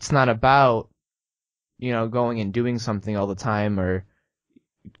 it's not about, you know, going and doing something all the time or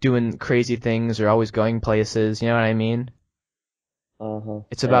doing crazy things or always going places, you know what I mean? Uh-huh.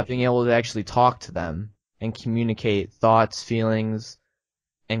 It's about being able to actually talk to them and communicate thoughts, feelings,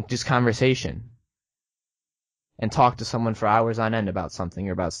 and just conversation. And talk to someone for hours on end about something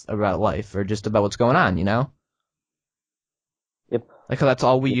or about life or just about what's going on, you know? Yep. Like that's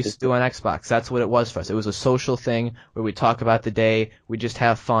all we used to do on Xbox. That's what it was for us. It was a social thing where we talk about the day, we just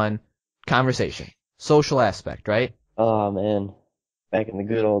have fun, conversation, social aspect, right? Oh man, back in the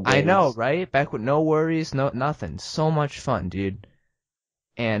good old days. I know, right? Back with no worries, no nothing. So much fun, dude.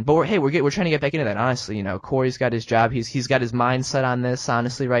 But we're trying to get back into that. Honestly, you know, Corey's got his job. He's got his mind set on this.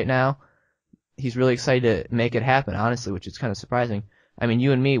 Honestly, right now, he's really excited to make it happen. Honestly, which is kind of surprising. I mean,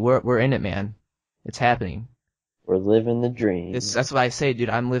 you and me, we're in it, man. It's happening. We're living the dream. That's what I say, dude.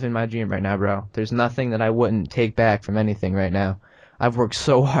 I'm living my dream right now, bro. There's nothing that I wouldn't take back from anything right now. I've worked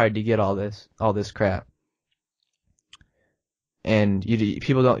so hard to get all this crap. And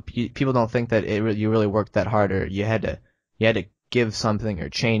people don't think that you really worked that hard, or you had to give something or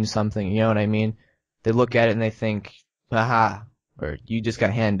change something. You know what I mean? They look at it and they think, aha, or you just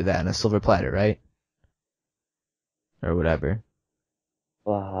got handed that on a silver platter, right? Or whatever.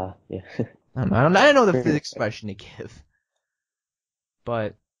 Yeah. I don't know the expression to give,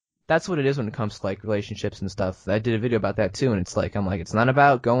 but that's what it is when it comes to like relationships and stuff. I did a video about that too, and it's like it's not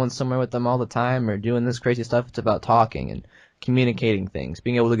about going somewhere with them all the time or doing this crazy stuff. It's about talking and communicating things,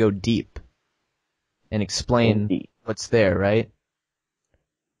 being able to go deep and explain what's there, right?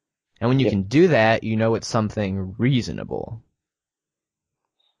 And when you can do that, you know it's something reasonable.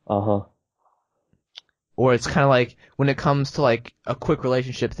 Uh-huh. Or it's kind of like when it comes to like a quick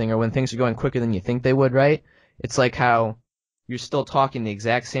relationship thing, or when things are going quicker than you think they would, right? It's like how you're still talking the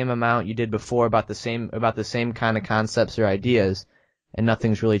exact same amount you did before about the same kind of concepts or ideas, and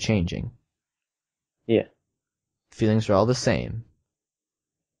nothing's really changing. Yeah. Feelings are all the same.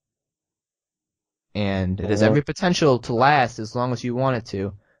 And it has every potential to last as long as you want it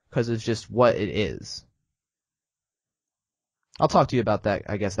to, because it's just what it is. I'll talk to you about that,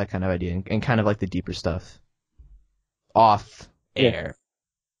 I guess, that kind of idea, and kind of like the deeper stuff. Off air.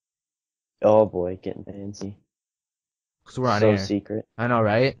 Oh boy, getting fancy. Because we're on so air. Secret. I know,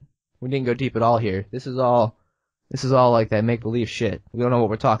 right? We didn't go deep at all here. This is all like that make-believe shit. We don't know what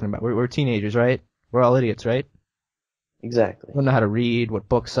we're talking about. We're teenagers, right? We're all idiots, right? Exactly. We don't know how to read, what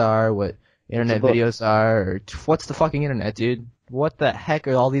books are, what internet videos are, or what's the fucking internet, dude? What the heck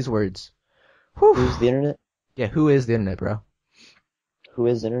are all these words? Whew. Who's the internet? Yeah, who is the internet, bro? Who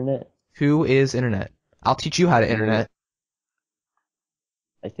is internet? Who is internet? I'll teach you how to internet.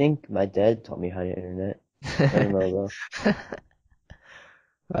 I think my dad taught me how to internet. I don't know though.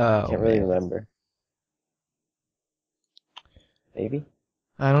 Oh, Can't really remember. Maybe?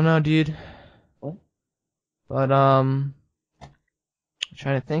 I don't know, dude. What? But I'm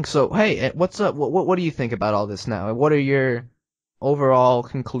trying to think. So, hey, what's up? What do you think about all this now? What are your overall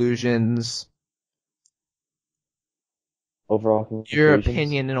conclusions? Your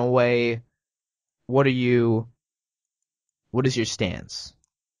opinion, in a way. What is your stance?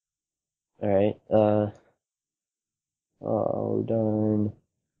 Alright, oh, darn.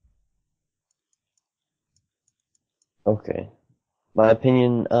 Okay. My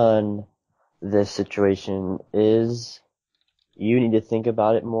opinion on this situation is you need to think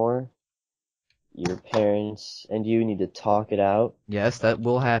about it more. Your parents and you need to talk it out. Yes, that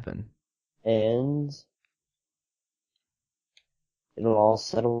will happen. And it'll all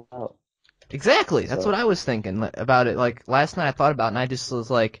settle out. Exactly. That's what I was thinking about it. Like, last night I thought about it, and I just was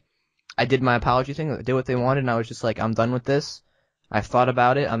like, I did my apology thing, I did what they wanted, and I was just like, I'm done with this. I've thought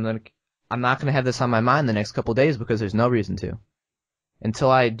about it. I'm not gonna have this on my mind the next couple days because there's no reason to.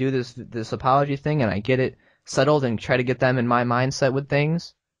 Until I do this apology thing and I get it settled and try to get them in my mindset with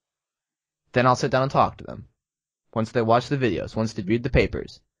things, then I'll sit down and talk to them. Once they watch the videos, once they read the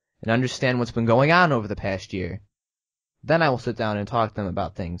papers, and understand what's been going on over the past year, then I will sit down and talk to them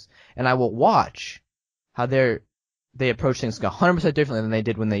about things. And I will watch how they approach things 100% differently than they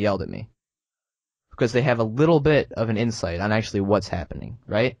did when they yelled at me. Because they have a little bit of an insight on actually what's happening,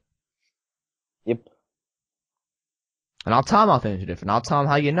 right? Yep. And I'll tell them how things are different. I'll tell them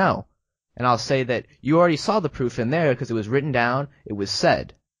how you know. And I'll say that you already saw the proof in there because it was written down, it was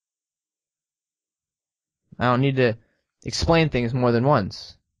said. I don't need to explain things more than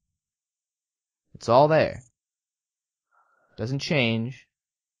once. It's all there. Doesn't change.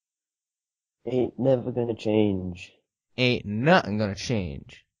 Ain't never gonna change. Ain't nothing gonna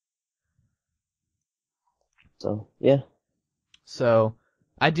change. So, yeah. So,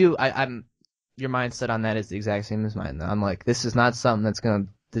 I'm, your mindset on that is the exact same as mine. I'm like, this is not something that's gonna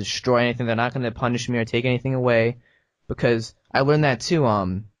destroy anything. They're not gonna punish me or take anything away. Because I learned that too,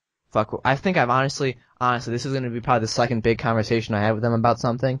 I think I've honestly, this is gonna be probably the second big conversation I had with them about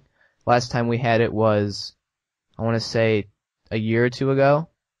something. Last time we had it was, I wanna say, a year or two ago.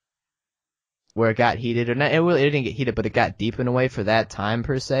 Where it got heated, or not, it didn't get heated, but it got deep in a way for that time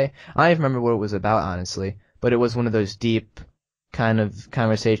per se. I don't even remember what it was about, honestly, but it was one of those deep kind of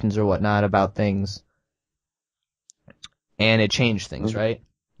conversations or whatnot about things, and it changed things, right?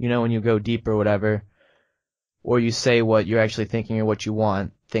 You know, when you go deep or whatever, or you say what you're actually thinking or what you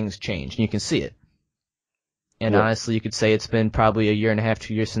want, things change, and you can see it. And Yeah. honestly, you could say it's been probably a year and a half,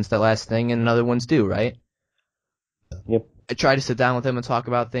 2 years since that last thing, and other ones do, right? Yep. I tried to sit down with him and talk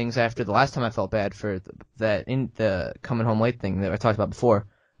about things after the last time I felt bad for that in the coming home late thing that I talked about before.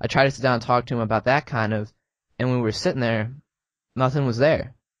 I tried to sit down and talk to him about that kind of, and when we were sitting there, nothing was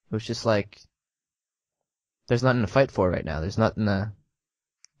there. It was just like, there's nothing to fight for right now. There's nothing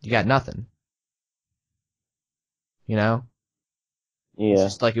you got nothing. You know? It's Yeah.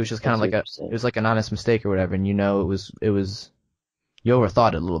 just like, it was just kind I of see like what a, you're saying. it was like an honest mistake or whatever, and you know it was, you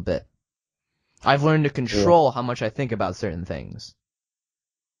overthought it a little bit. I've learned to control how much I think about certain things.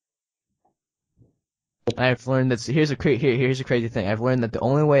 I've learned that, here's a crazy thing. I've learned that the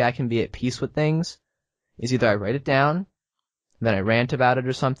only way I can be at peace with things is either I write it down, then I rant about it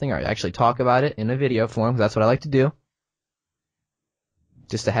or something, or I actually talk about it in a video form, 'cause that's what I like to do.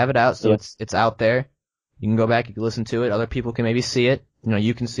 Just to have it out, so Yeah. it's out there. You can go back, you can listen to it, other people can maybe see it. You know,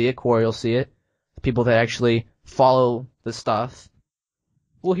 you can see it, Corey will see it. The people that actually follow the stuff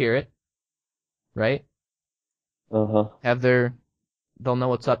will hear it. Right? Uh-huh. They'll know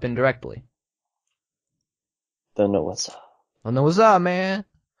what's up indirectly. Don't know what's up. They'll know what's up, man.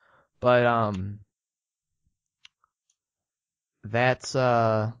 But, that's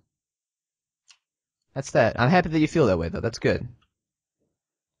that. I'm happy that you feel that way, though. That's good.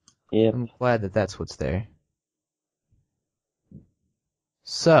 Yep. I'm glad that that's what's there.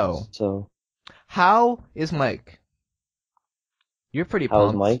 So, So, how is Mike? You're pretty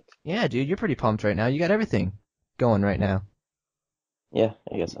how's pumped. Mike? Yeah, dude, you're pretty pumped right now. You got everything going right now. Yeah,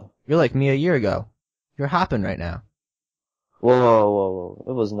 I guess so. You're like me a year ago. You're hopping right now. Whoa.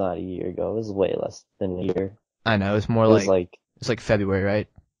 It was not a year ago. It was way less than a year. I know, it's more It was like, like, it's like February, right?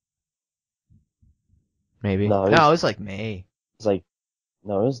 Maybe. No, No, it was like May.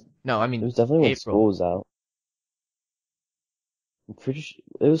 no, No, I it mean, was definitely when April. school was out. I'm pretty sure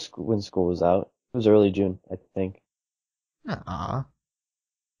it was when school was out. It was early June, I think. Aw.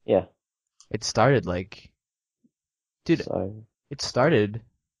 Yeah. It started like, dude, So, it started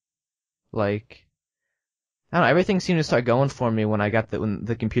like, I don't know, everything seemed to start going for me when when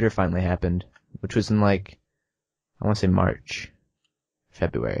the computer finally happened, which was in like, I want to say March,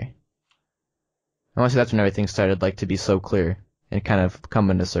 February. I want to say that's when everything started like to be so clear and kind of come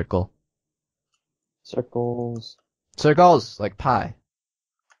into circle. circles, Circles, like pie,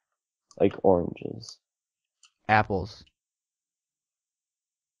 like oranges. apples,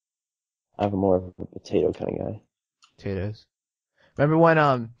 I'm more of a potato kind of guy. potatoes. Remember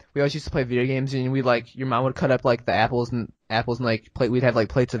when we always used to play video games and we like your mom would cut up like the apples and like we'd have like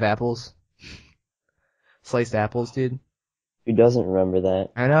plates of apples, sliced apples, dude. Who doesn't remember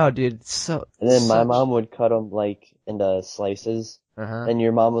that? I know, dude. It's so. And then my such- mom would cut them like into slices, Uh-huh. and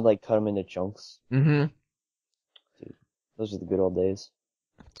your mom would like cut them into chunks. Mm-hmm. Those are the good old days.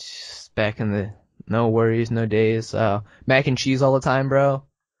 Just back in the no worries, no days. Mac and cheese all the time, bro.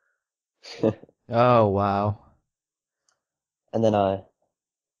 Oh wow. And then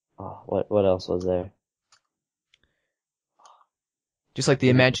what else was there? Just like the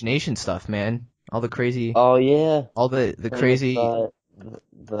imagination stuff, man. All the crazy, Oh yeah, all the crazy.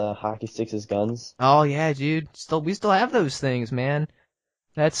 the hockey sticks as guns. Oh yeah, dude. We still have those things, man.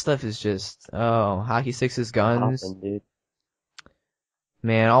 That stuff is just hockey sticks, guns, Poppin', dude.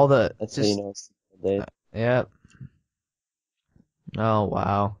 man. All the That's how just you know it's the day. yep. Oh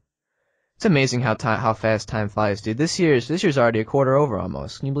wow. It's amazing how fast time flies, dude. This year's already a quarter over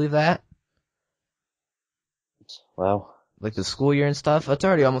almost. Can you believe that? Wow. Like the school year and stuff. It's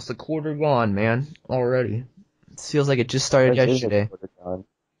already almost a quarter gone, man. Already. It feels like it just started Ours is a yesterday. quarter gone.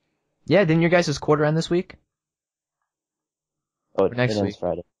 Yeah, didn't your guys' quarter end this week? Oh, Or next it ends week?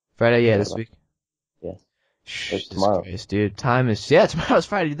 Friday. Friday, yeah, Yeah, this week. Yes. Jesus tomorrow. Christ, dude. Time is tomorrow's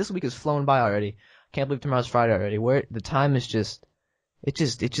Friday. Dude, this week has flown by already. Can't believe tomorrow's Friday already. Where the time is just it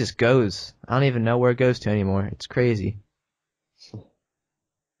just goes. I don't even know where it goes to anymore. It's crazy.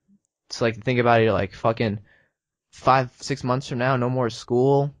 It's like think about it, you're like fucking 5-6 months from now, no more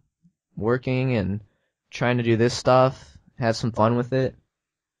school, working and trying to do this stuff, have some fun with it.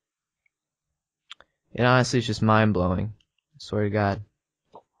 And honestly, it's just mind blowing. I swear to God.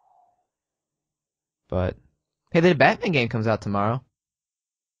 But hey, the Batman game comes out tomorrow.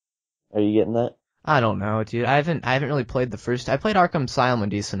 Are you getting that? I don't know, dude. I haven't really played the first. I played Arkham Asylum a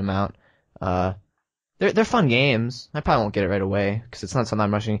decent amount. They're fun games. I probably won't get it right away because it's not something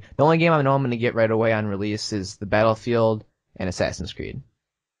I'm rushing. The only game I know I'm going to get right away on release is the Battlefield and Assassin's Creed.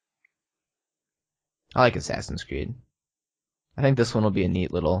 I like Assassin's Creed. I think this one will be a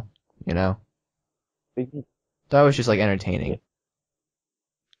neat little, you know. That was just like entertaining.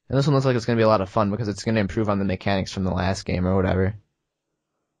 And this one looks like it's gonna be a lot of fun because it's gonna improve on the mechanics from the last game or whatever.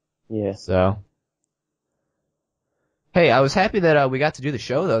 Yeah. So, hey, I was happy that we got to do the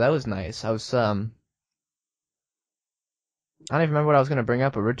show though. That was nice. I don't even remember what I was gonna bring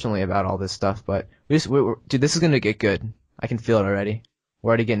up originally about all this stuff, but dude, this is gonna get good. I can feel it already. We're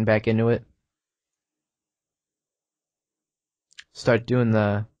already getting back into it. Start doing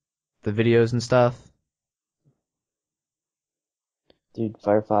the videos and stuff. Dude,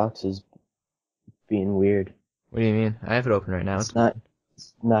 Firefox is being weird. What do you mean? I have it open right now. It's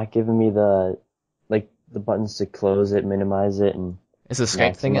not giving me the buttons to close it, minimize it, and Is the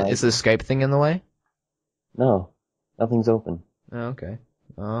Skype thing? maximize. Is the Skype thing in the way? No, nothing's open. Oh, okay.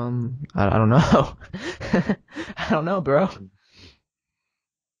 I don't know. I don't know, bro.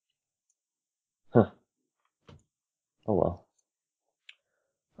 Huh. Oh well.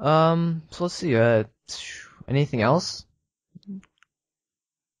 So let's see. Anything else?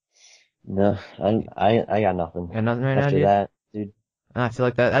 No, I got nothing. Got nothing right now, After dude? that, dude. I feel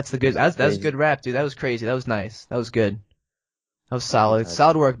like that's the good. That's Crazy. good rap, dude. That was crazy. That was nice. That was good. That was solid. God.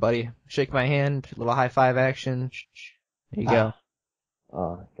 Solid work, buddy. Shake my hand. Little high five action. There you go.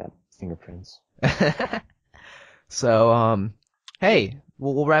 Oh, got fingerprints. So, hey,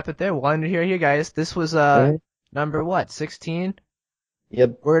 we'll wrap it there. We'll end it here, guys. This was Alright. number what? 16.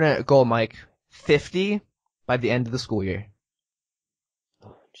 Yep. We're gonna go, Mike, 50 by the end of the school year.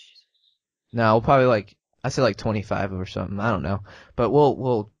 Oh Jesus. No, we'll probably I say 25 or something. I don't know, but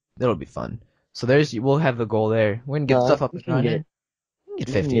it'll be fun. So we'll have the goal there. We're gonna get No, stuff up we and can running. get- We can get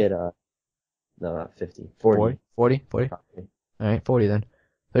We can 50. get no, not 50. 40. 40? Probably. All right, 40 then.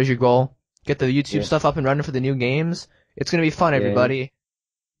 There's your goal. Get the YouTube Yeah. stuff up and running for the new games. It's gonna be fun, Yeah. everybody.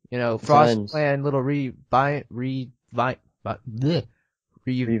 You know, Good Frost times. Plan, little revamp. Revamp.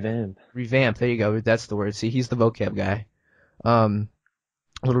 There you go. That's the word. See, he's the vocab guy. A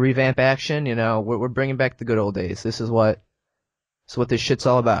little revamp action. You know, we're bringing back the good old days. This is what this shit's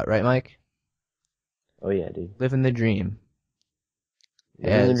all about, right, Mike? Oh yeah, dude. Living the dream,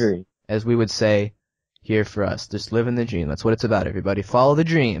 Living the Yes. dream. as we would say here for us. Just living the dream. That's what it's about, everybody. Follow the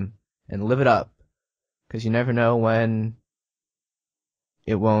dream and live it up, because you never know when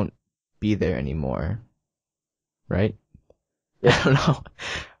it won't be there anymore, right? Yep. I don't know. All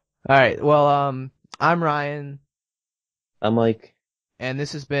right. Well, I'm Ryan. I'm like, And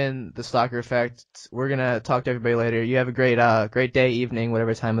this has been the Stalker Effect. We're gonna talk to everybody later. You have a great day, evening,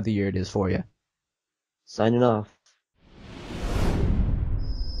 whatever time of the year it is for you. signing off.